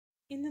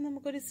ഇന്ന്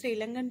നമുക്കൊരു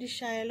ശ്രീലങ്കൻ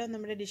ഡിഷ് ആയാലോ.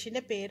 നമ്മുടെ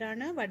ഡിഷിന്റെ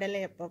പേരാണ്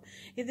വടലയപ്പം.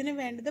 ഇതിന്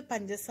വേണ്ടത്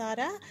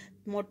പഞ്ചസാര,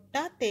 മുട്ട,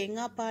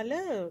 തേങ്ങാപ്പാല്,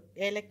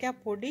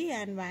 ഏലക്കാപ്പൊടി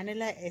ആൻഡ്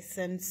വാനില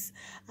എസൻസ്.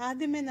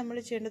 ആദ്യമേ നമ്മൾ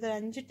ചെയ്യേണ്ടത്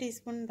 5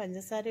 ടീസ്പൂൺ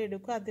പഞ്ചസാര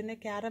എടുക്കുക, അതിനെ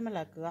ക്യാരമൽ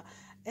ആക്കുക.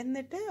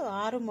 എന്നിട്ട്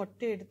 6 മുട്ട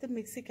എടുത്ത്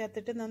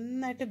മിക്സിക്കകത്തിട്ട്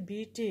നന്നായിട്ട്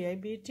ബീറ്റ് ചെയ്യുക.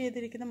 ബീറ്റ്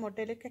ചെയ്തിരിക്കുന്ന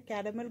മുട്ടയിലേക്ക്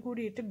കാരമൽ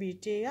കൂടി ഇട്ട്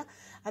ബീറ്റ് ചെയ്യുക.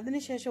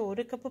 അതിനുശേഷം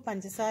 1 കപ്പ്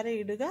പഞ്ചസാര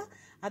ഇടുക.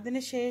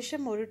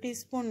 അതിനുശേഷം 1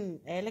 ടീസ്പൂൺ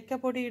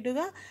ഏലക്കപ്പൊടി ഇടുക.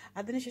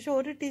 അതിനുശേഷം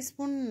 1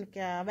 ടീസ്പൂൺ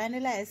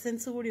വാനില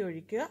എസൻസ് കൂടി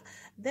ഒഴിക്കുക.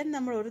 ദെൻ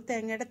നമ്മൾ ഒരു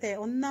തേങ്ങയുടെ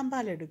 1/4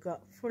 പാൽ എടുക്കുക.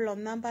 ഫുൾ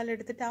 1/4 പാൽ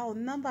എടുത്തിട്ട് ആ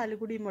 1/4 പാൽ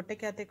കൂടി ഈ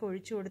മുട്ടയ്ക്കകത്തേക്ക്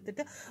ഒഴിച്ചു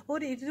കൊടുത്തിട്ട്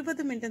ഒരു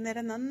 20 മിനിറ്റ്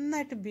നേരം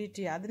നന്നായിട്ട് ബീറ്റ്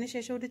ചെയ്യുക.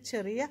 അതിനുശേഷം ഒരു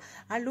ചെറിയ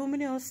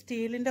അലൂമിനിയം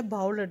സ്റ്റീലിന്റെ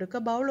ബൗൾ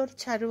എടുക്കുക. ബൗൾ ഒരു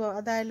ചരുവ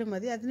അതായാലും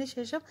മതി.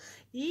 അതിനുശേഷം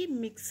ഈ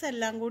മിക്സ്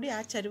എല്ലാം കൂടി ആ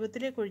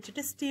ചരുവത്തിലേക്ക്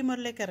ഒഴിച്ചിട്ട്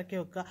സ്റ്റീമറിലേക്ക് ഇറക്കി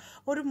വെക്കുക.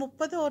 ഒരു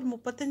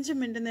 35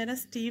 മിനിറ്റ് നേരം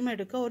സ്റ്റീം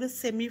എടുക്കുക, ഒരു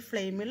സെമി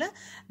ഫ്ലെയിമിൽ.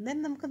 ദെൻ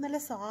നമുക്ക് നല്ല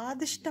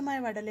സ്വാദിഷ്ടമായ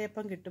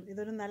വടലയപ്പം കിട്ടും.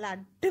 ഇതൊരു നല്ല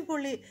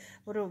അടിപൊളി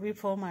ഒരു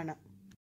വിഭവമാണ്.